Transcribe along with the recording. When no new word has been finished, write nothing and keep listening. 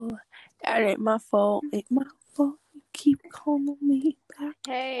It ain't my fault. Ain't my fault. You keep calling me back.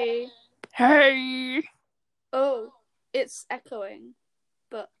 Hey. Hey. Oh, it's echoing.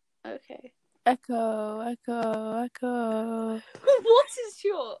 But, okay. Echo, echo, echo. What is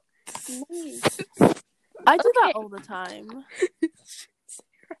your name? I do that all the time.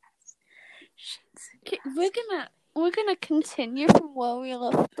 Okay, we're gonna continue from where we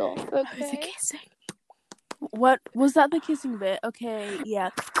left off, okay? Kissing. What was that? The kissing bit? Okay,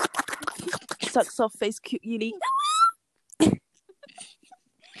 yeah. Sucks off face, cute Uni. Before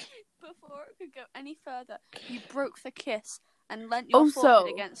it could go any further, you broke the kiss and leant your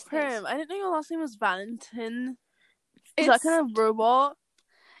forehead against his. I didn't know your last name was Valentin. Is that kind of robot?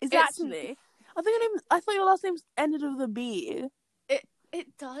 Is that actually? I thought your last name ended with a B. It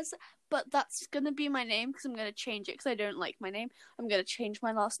does, but that's gonna be my name because I'm gonna change it because I don't like my name. I'm gonna change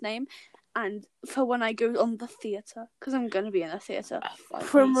my last name, and for when I go on the theatre, because I'm gonna be in a theatre.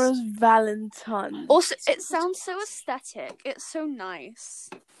 Primrose Valentine. Also, it sounds so aesthetic. It's so nice.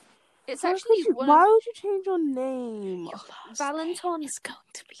 It's Why actually why would you change your name? Valentine is going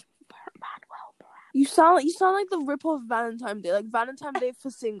to be Manuel. You sound like the rip-off Valentine Day, like Valentine Day for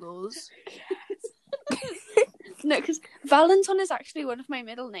singles. No, because Valentine is actually one of my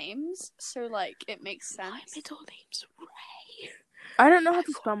middle names, so like it makes sense. My middle name's Ray. I don't know how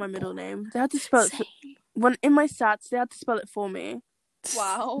to spell my middle name. They had to spell it when in my stats. They had to spell it for me.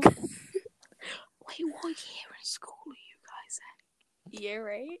 Wow. Wait, what year in school are you guys in? Year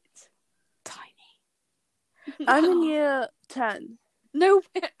 8. Tiny. I'm in year 10. No,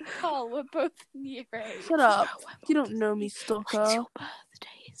 Carl, we're both in year 8. Shut up. You don't know me, stalker. What's your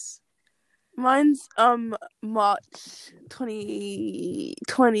birthdays? Mine's March 31.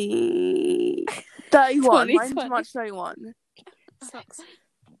 Mine's March 31.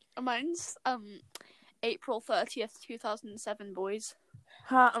 Mine's April 30th, 2007, boys.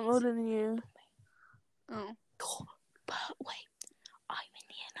 Ha, I'm older than you. Oh. But wait, I'm in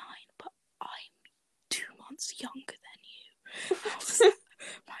year 9, but I'm 2 months younger than you.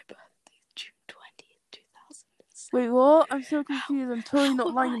 My birthday's June 20th, 2007. Wait, what? I'm so confused. I'm totally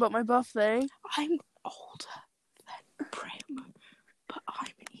not lying about my birthday. I'm older than Prim, but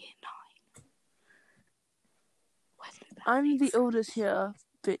I'm in year 9. I'm the oldest here,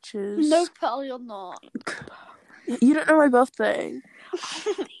 bitches. No, pal, you're not. You don't know my birthday.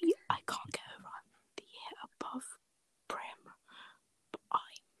 I can't get over. I'm the year above Prim, but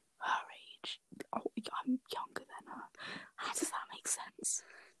I'm her age. Oh, I'm younger than her. How does that make sense?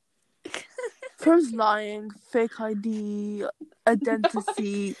 Prim's lying, fake ID,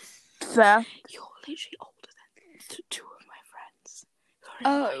 identity, theft. You're literally older than 2 of my friends.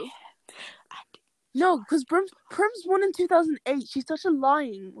 Oh. No, because Prim's born in 2008. She's such a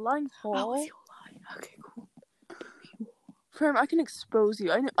lying whore. Oh, you're lying. Okay, cool. Prim, I can expose you.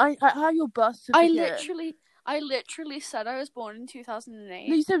 I have your birth certificate. I literally said I was born in 2008.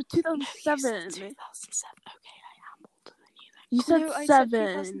 No, you said 2007. No, you said 2007. Okay, I am older than you then. You said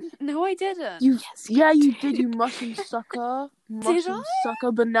 7. No, I didn't. You did, you mushroom sucker. Mushroom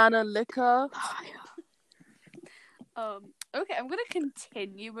sucker, banana licker. Okay, I'm gonna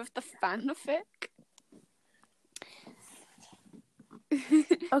continue with the fanfic.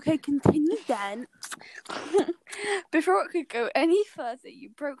 Okay, continue then. Before it could go any further, you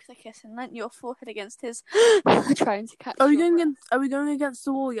broke the kiss and leant your forehead against his, trying to catch. Are we going against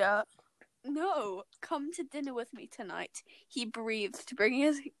the wall yet? No, come to dinner with me tonight. He breathed,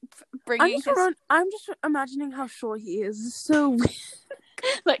 I'm just imagining how short he is. It's so weird.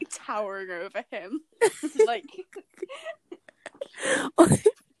 Like towering over him, like.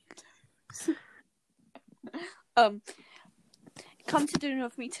 Come to dinner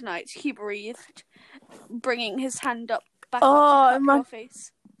with me tonight. He breathed, bringing his hand back up to cup your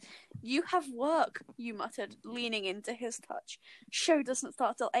face. You have work, you muttered, leaning into his touch. Show doesn't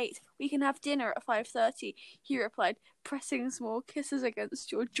start till 8. We can have dinner at 5:30. He replied, pressing small kisses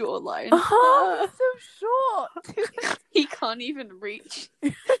against your jawline. Oh, he's so short. He can't even reach.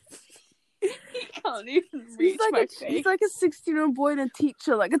 He can't even reach my face. He's like a 16-year-old boy and a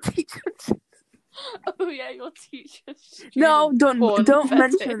teacher, like a teacher. Oh yeah, your teacher. No, don't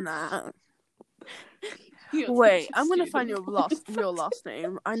mention that. Wait, I'm gonna find your real last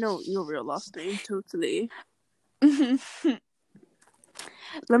name. I know your real last name totally. Let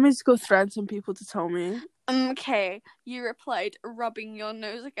me just go thread some people to tell me. Okay, you replied, rubbing your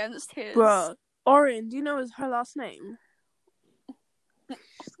nose against his. Bruh, Orin, do you know her last name?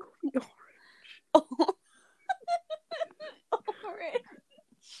 Orange.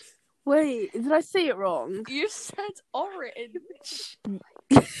 Wait, did I say it wrong? You said orange.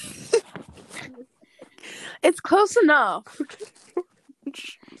 It's close enough.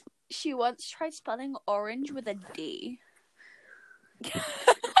 She once tried spelling orange with a D.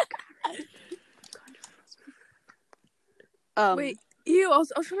 Wait, I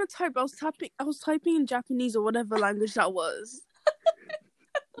was trying to type. I was typing in Japanese or whatever language that was.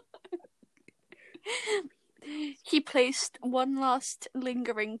 He placed one last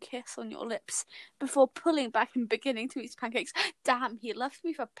lingering kiss on your lips before pulling back and beginning to eat pancakes. Damn, he left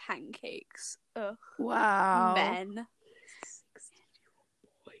me for pancakes. Ugh. Wow. Men.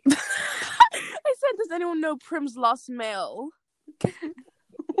 I said, does anyone know Prim's last mail?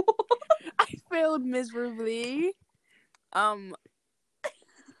 I failed miserably. What?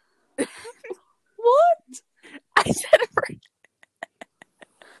 I said it right.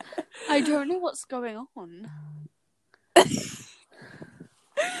 I don't know what's going on.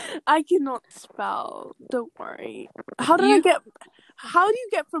 I cannot spell. Don't worry. How do you get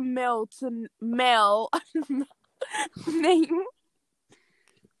from male to male name?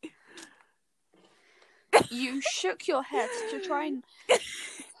 You shook your head to try and...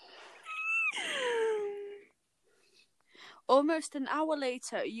 Almost an hour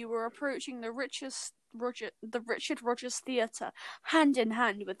later, you were approaching the Richard Rogers Theatre, hand in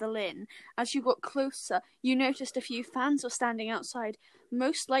hand with the Lynn. As you got closer, you noticed a few fans were standing outside,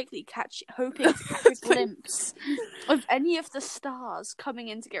 most likely hoping to catch a glimpse of any of the stars coming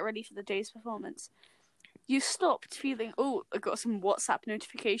in to get ready for the day's performance. You stopped, feeling, oh, I got some WhatsApp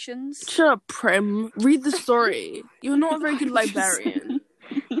notifications. Shut up, Prim. Read the story. You're not a very good librarian.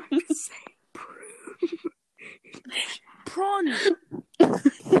 Prawn.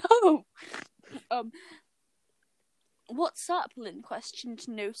 No. What's up? Lynn questioned,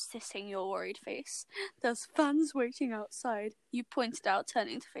 noticing your worried face. There's fans waiting outside. You pointed out,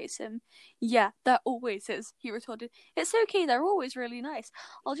 turning to face him. Yeah, there always is, he retorted. It's okay, they're always really nice.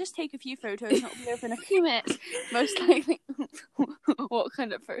 I'll just take a few photos and it'll be over in a few minutes. Most likely. What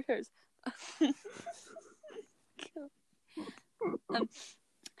kind of photos?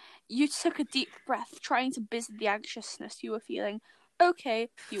 You took a deep breath, trying to visit the anxiousness you were feeling. Okay,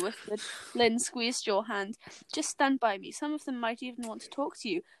 you whispered. Lynn squeezed your hand. Just stand by me. Some of them might even want to talk to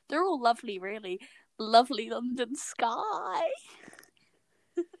you. They're all lovely, really. Lovely London sky.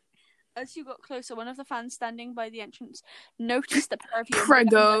 As you got closer, one of the fans standing by the entrance noticed a pair of you.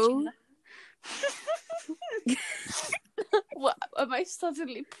 Prego. What? Am I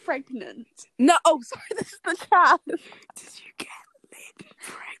suddenly pregnant? No, oh, sorry, this is the chat. Did you get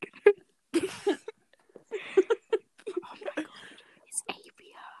pregnant? Oh my god. It's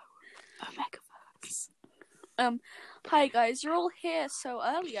ABO. Omegaverse. Hi guys, you're all here so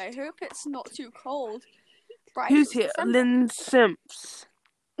early. I hope it's not too cold. Right, who's here? Lynn Simps.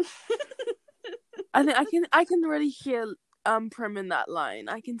 I think I can really hear Prim in that line.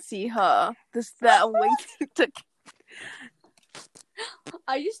 I can see her just there waiting to.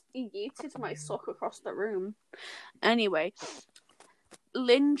 I just yeeted my sock across the room. Anyway,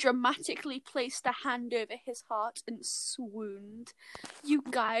 Lynn dramatically placed a hand over his heart and swooned. You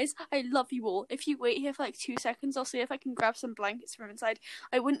guys, I love you all. If you wait here for like 2 seconds, I'll see if I can grab some blankets from inside.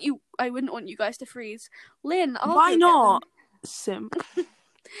 I wouldn't want you guys to freeze. Lynn, Why not? Simp.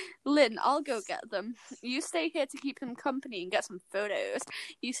 Lynn, I'll go get them. You stay here to keep them company and get some photos,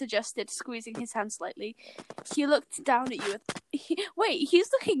 you suggested, squeezing his hand slightly. He looked down at you Wait, he's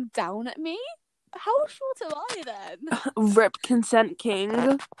looking down at me? How short am I then? Rip Consent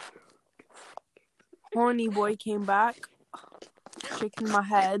King. Horny boy came back. Shaking my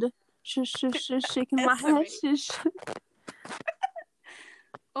head. Shaking my head.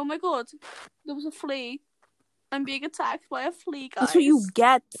 Oh my god, there was a flea. I'm being attacked by a flea, guys. That's what you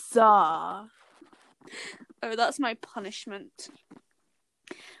get, sir. Oh, that's my punishment.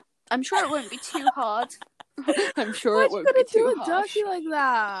 I'm sure it won't be too hard. I'm sure it won't be too hard. Why do you dirty like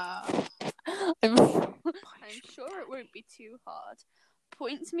that? I'm sure it won't be too hard.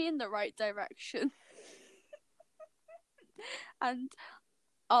 Point me in the right direction. And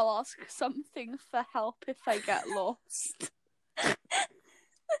I'll ask something for help if I get lost.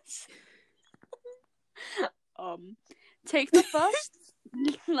 Take the first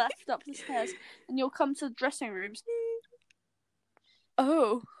left up the stairs and you'll come to the dressing rooms.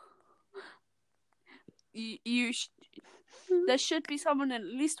 Oh. There should be someone in at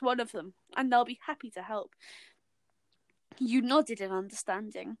least one of them, and they'll be happy to help. You nodded in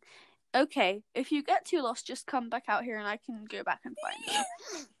understanding. Okay, if you get too lost, just come back out here and I can go back and find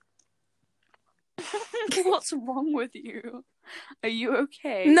you. What's wrong with you? Are you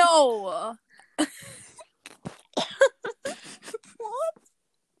okay? No! What?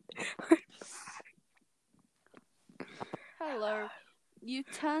 Hello. You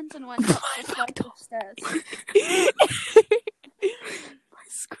turned and went up the flight of stairs. My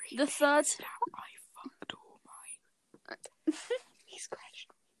The third. I fucked all mine. He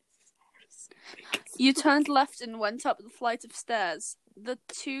scratched. You turned left and went up the flight of stairs. The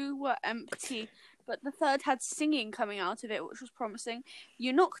two were empty, but the third had singing coming out of it, which was promising.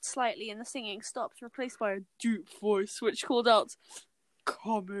 You knocked slightly and the singing stopped, replaced by a deep voice which called out,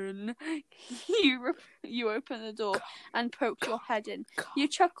 "Come in." You opened the door and poked your head in. You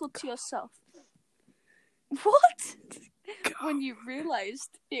chuckled to yourself. What? When you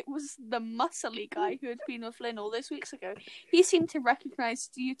realised it was the muscly guy who had been with Lynn all those weeks ago. He seemed to recognise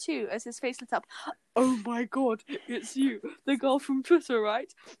you too as his face lit up. "Oh my god, it's you, the girl from Twitter,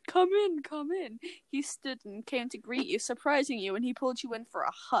 right? Come in, come in." He stood and came to greet you, surprising you, and he pulled you in for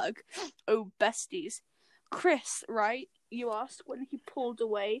a hug. "Oh, besties. Chris, right?" you asked when he pulled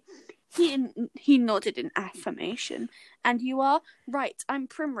away. He nodded in affirmation. "And you are? Right, I'm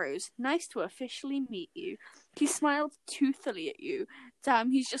Primrose. Nice to officially meet you." He smiled toothily at you.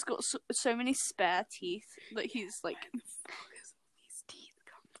 Damn, he's just got so many spare teeth that he's like... Where these teeth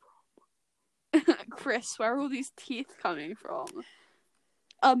come from? Chris, where are all these teeth coming from?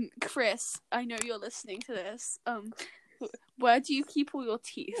 Chris, I know you're listening to this. Where do you keep all your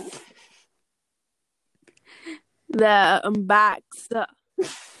teeth? There, I'm back, sir.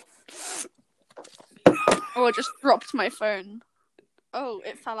 Oh, I just dropped my phone. Oh,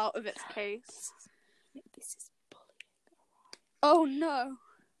 it fell out of its case. This is bullying. Oh no.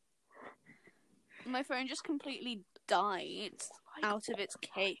 My phone just completely died out of its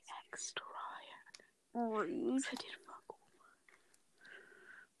case. Extra. Rude.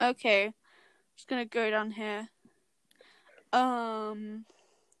 Okay. Just gonna go down here. I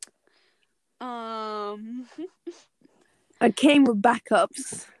came with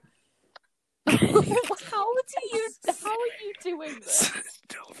backups. How are you doing this?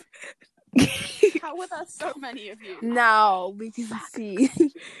 How are there so many of you? Now we can see.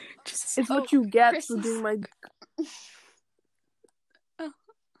 It's what you get for doing my...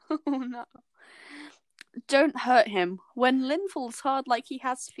 Oh no. Don't hurt him. When Lynn falls hard like he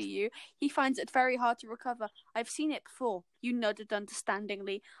has for you, he finds it very hard to recover. I've seen it before. You nodded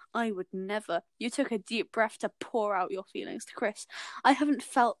understandingly. I would never. You took a deep breath to pour out your feelings to Chris. I haven't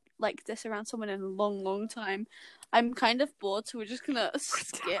felt like this around someone in a long, long time. I'm kind of bored, so we're just gonna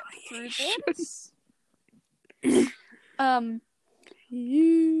skip through this.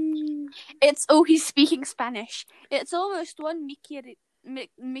 He's speaking Spanish. It's almost one mi querido.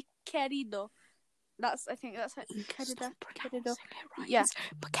 I think that's it. Querido. Yeah.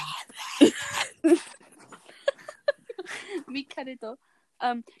 Mi querido.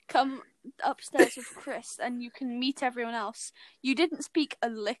 Come upstairs with Chris and you can meet everyone else. You didn't speak a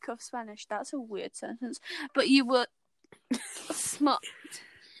lick of Spanish. That's a weird sentence. But you were smart.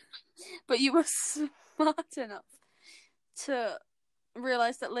 Enough to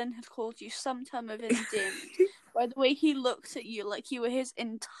realise that Lynn had called you some term of endearment. By the way he looked at you like you were his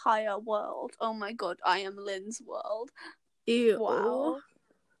entire world. Oh my god, I am Lynn's world. Ew. Wow.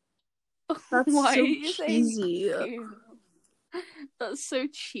 That's Why so are you cheesy. saying ew? That's so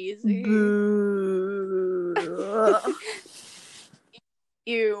cheesy.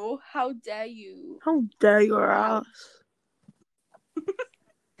 Ew, how dare you? How dare your ass?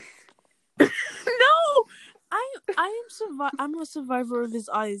 No! I'm a survivor of his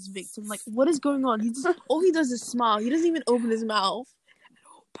eyes victim. Like, what is going on? All he does is smile. He doesn't even open his mouth.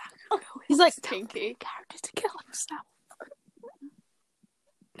 He's like, Stinky character to kill himself.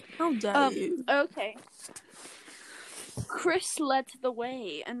 How dare you? Okay. Chris led the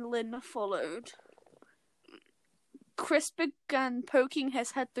way and Lynn followed. Chris began poking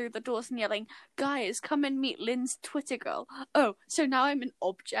his head through the doors and yelling, "Guys, come and meet Lynn's Twitter girl." Oh, so now I'm an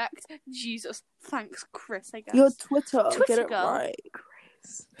object? Jesus, thanks, Chris, I guess. Your Twitter get it girl. right,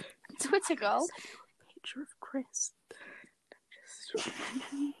 Chris. Twitter girl? Picture of Chris.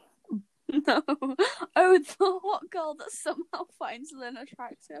 No. Oh, the hot girl that somehow finds Lynn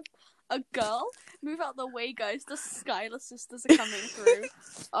attractive. A girl? Move out the way, guys. The Skylar sisters are coming through.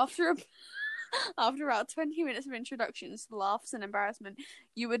 After about 20 minutes of introductions, laughs, and embarrassment,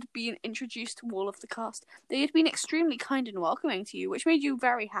 you had been introduced to all of the cast. They had been extremely kind and welcoming to you, which made you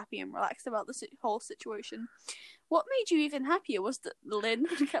very happy and relaxed about the whole situation. What made you even happier was that Lynn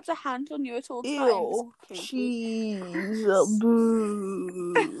kept a hand on you at all times. Cheese.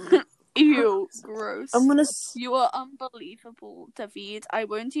 Boo. Ew, gross. I'm You are unbelievable, David. I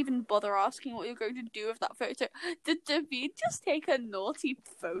won't even bother asking what you're going to do with that photo. Did David just take a naughty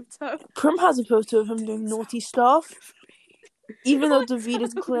photo? Prim has a photo of him doing naughty stuff. Even though David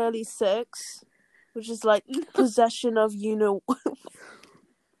is clearly 6. Which is like possession of,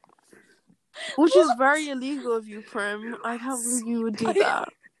 which is very illegal of you, Prim. I can't believe you would do that.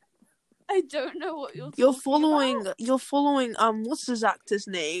 I don't know what you're You're talking following. about. You're following. What's his actor's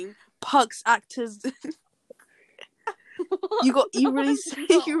name? Puck's actor's. You really say.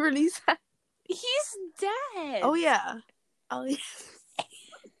 No. You really say. He's dead. Oh yeah. Oh yeah.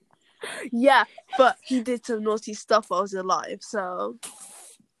 Yeah, but he did some naughty stuff while I was alive. So.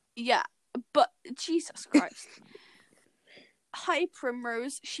 Yeah, but Jesus Christ. Hi,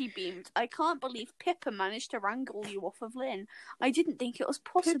 Primrose, she beamed. I can't believe Pippa managed to wrangle you off of Lynn. I didn't think it was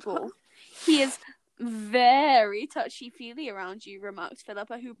possible. Pippa. He is very touchy-feely around you, remarked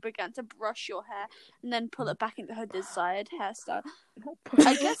Philippa, who began to brush your hair and then pull it back into her desired hairstyle.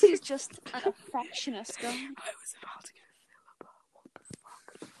 I guess he's just an affectionate guy. I was about to get Philippa. What the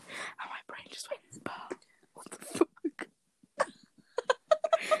fuck? And my brain just went, what the fuck?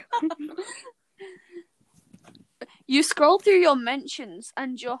 You scrolled through your mentions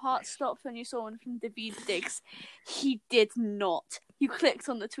and your heart stopped when you saw one from David Diggs. He did not. You clicked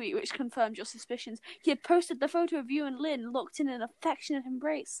on the tweet, which confirmed your suspicions. He had posted the photo of you and Lynn locked in an affectionate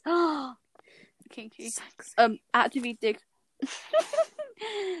embrace. Kinky. At David Diggs.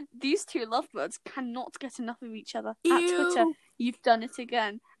 These two lovebirds cannot get enough of each other. Ew. At Twitter, you've done it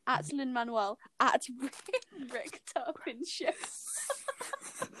again. At Lynn Manuel. At Rick Turpinship.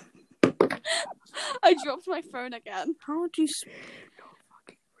 I dropped my phone again. How would you spell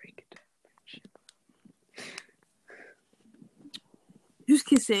fucking Rick Turpinship? Who's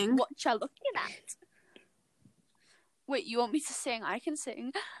kissing? What you looking at? Wait, you want me to sing? I can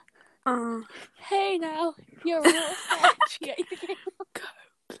sing. Hey now, you're all set. Yeah, you can go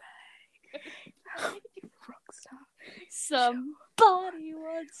play. Rockstar. Somebody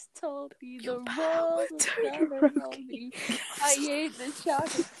once told me the world was better for me. I ate the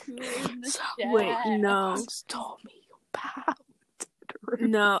chocolate in the shadow. Wait, no. Told me your power.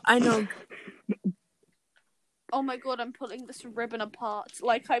 No, I know. Oh my god, I'm pulling this ribbon apart.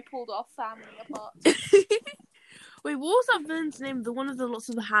 Like I pulled our family apart. Wait, what was that villain's name? The one with the lots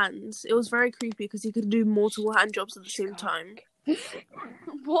of the hands. It was very creepy because he could do multiple hand jobs at the same time.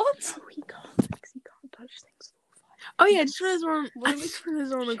 What? Oh, he can't touch things. Oh yeah, just realized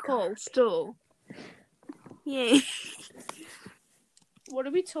we're on a call still. Yay. What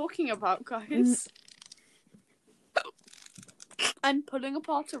are we talking about, guys? I'm pulling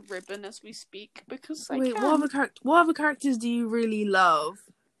apart a ribbon as we speak because I Wait, can. what other characters do you really love?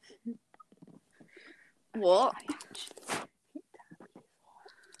 What?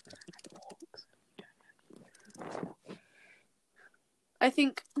 I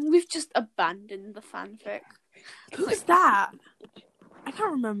think we've just abandoned the fanfic. Who's that? I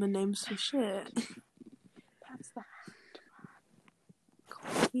can't remember names for shit. That's the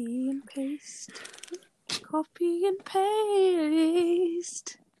Copy and paste. Copy and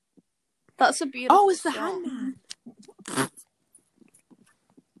paste. That's a beautiful Oh, it's the song. Hangman.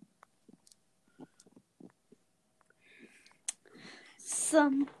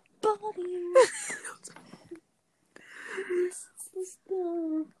 Somebody.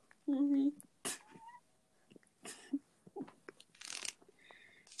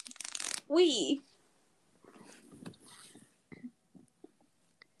 We.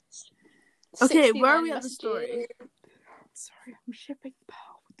 Okay, where are we at the story? Sorry, I'm shipping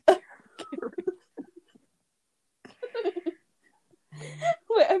Pal.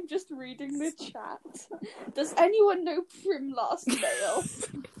 Wait, I'm just reading the chat. Does anyone know Prim last mail?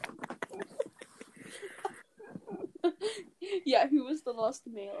 Yeah, who was the last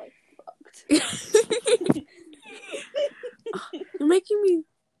male I fucked? You're making me...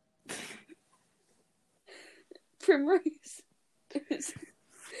 Primrose.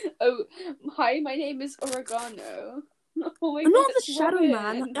 Oh, hi, my name is Oregano. Oh my I'm God, not the it's Shadow Robin.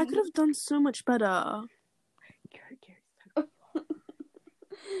 Man. I could have done so much better.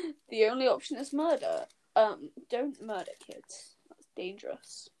 The only option is murder. Don't murder kids. That's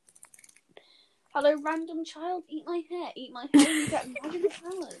dangerous. Hello, random child. Eat my hair. Eat my hair. You get magic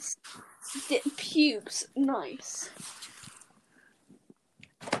powers. Pubes. Nice.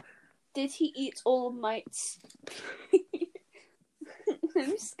 Did he eat all mites?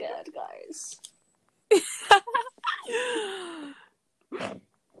 I'm scared, guys.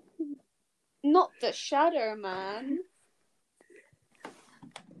 Not the Shadow Man.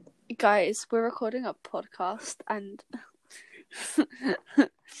 Guys, we're recording a podcast and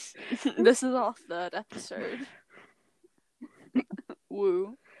this is our third episode.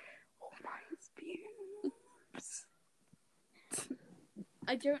 Woo. Oh my pubes.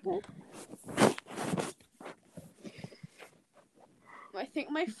 I think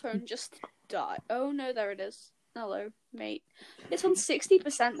my phone just died. Oh no, there it is. Hello, mate. It's on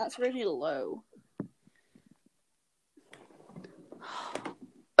 60%, that's really low.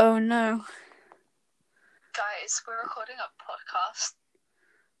 Oh no. Guys, we're recording a podcast.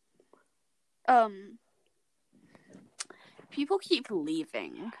 People keep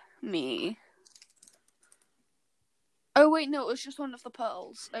leaving me. Oh wait, no, it was just one of the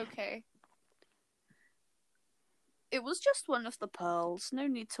pearls. Okay. It was just one of the pearls. No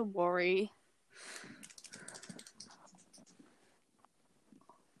need to worry.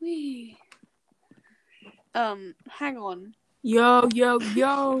 Wee. Hang on. Yo.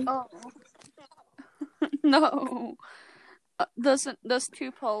 Oh. No. There's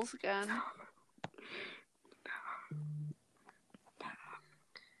two pearls again.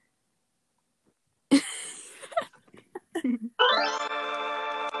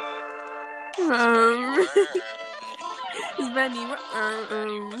 Benny.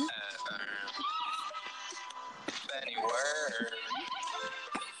 Benny Word.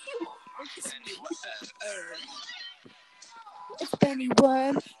 It's Benny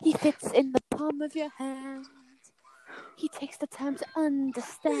Worm. He fits in the palm of your hand. He takes the time to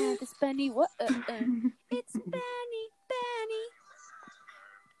understand. It's Benny Worm. It's Benny.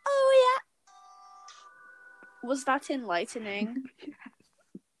 Oh yeah. Was that enlightening?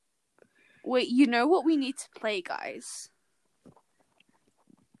 Wait, you know what we need to play, guys?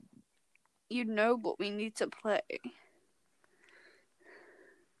 You know what we need to play.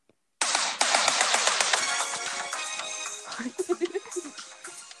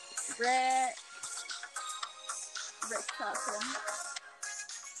 Rick Chapman.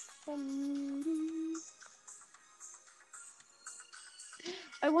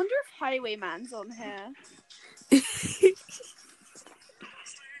 I wonder if Highwayman's on here.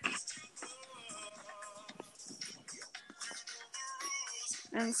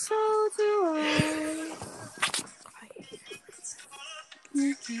 And so do I.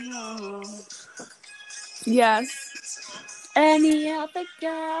 Yes. Any other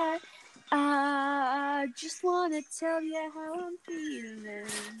guy, I just wanna tell you how I'm feeling.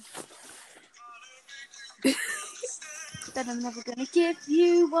 That I'm never gonna give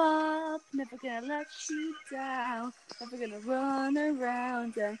you up, never gonna let you down, never gonna run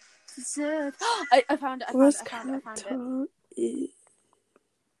around and desert. I found it.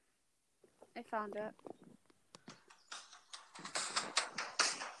 I found it.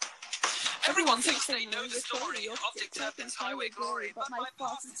 Everyone thinks they know the story of Dick Turpin's highway glory, but my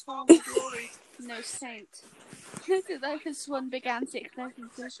fastest form of of glory. No saint. Life is one big antic. Life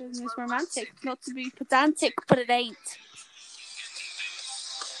is romantic. Not to be pedantic, but it ain't.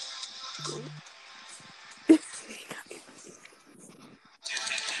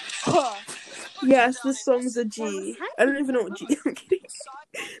 Yes, this song's a G. I don't even know what G. I'm kidding.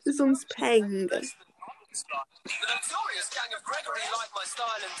 This song's Peng. The notorious gang of Gregory liked my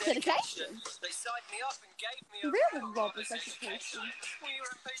style and dedication. They signed me up and gave me a real robber's education. We were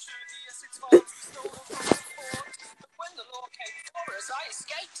impatient with the Essex farms, we stole them from the fort. But when the law came for us, I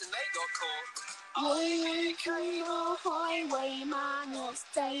escaped and they got caught. I became a highwayman of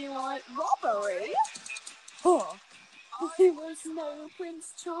daylight robbery. There was no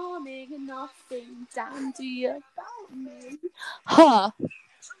Prince Charming and nothing dandy about me.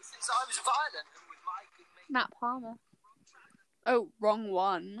 Since I was violent and with my good mate Matt Palmer. Oh, wrong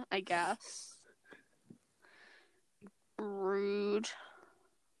one, I guess. Rude.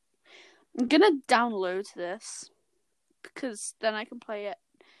 I'm gonna download this because then I can play it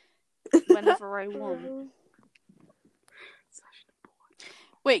whenever I want.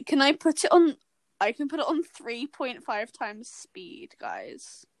 Wait, can I put it on? I can put it on 3.5 times speed,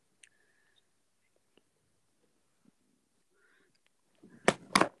 guys.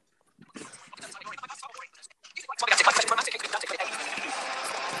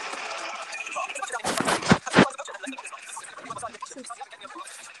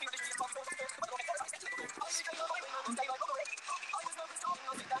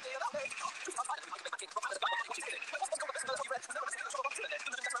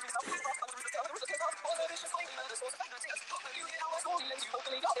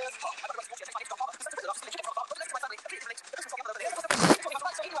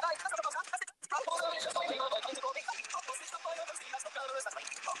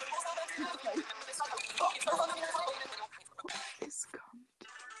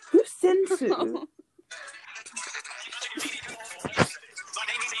 Who's Sensu?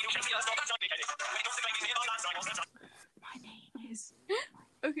 My name is.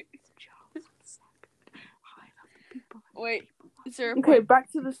 Okay. Wait, is there a Okay,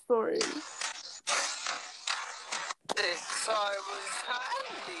 back to the story. This I was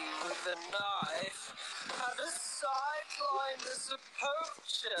handy with a knife. Had a sideline Kindness of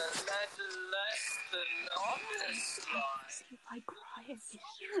poacher led a less than honest life. See if I cry at this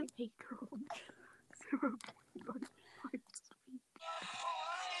maker on 0.15 speed.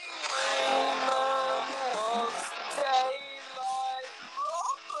 Daylight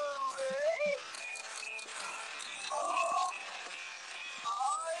robbery.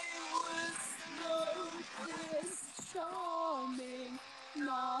 I was no Prince Charming,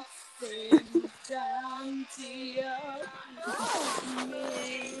 nothing daintier of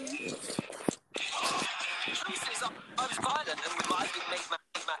me. Truth is, I was violent and with my big mate,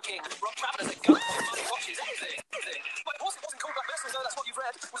 my king. Rock trapping as a gun, money watches, anything. But of course it wasn't called back vessels, though that's what you've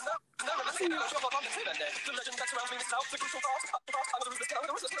read. Was no romantic emotion of London too, then there. The legend that surrounds me is now the crucial past. I was a ruthless killer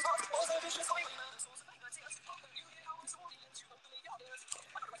with a ruthless past. Was a vicious highwayman.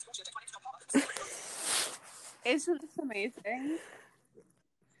 Isn't this amazing?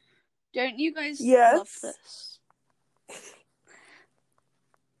 Don't you guys Yes. love this?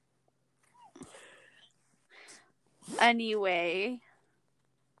 Anyway,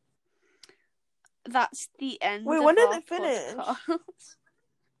 that's the end. Wait, of when did our it finish? podcast.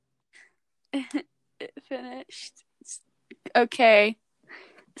 It finished. Okay.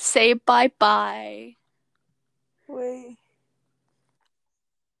 Say bye-bye. Wait.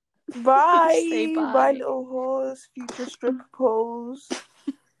 Bye. Say bye. Bye, little horse. Future stripper poles.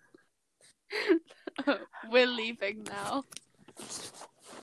 We're leaving now.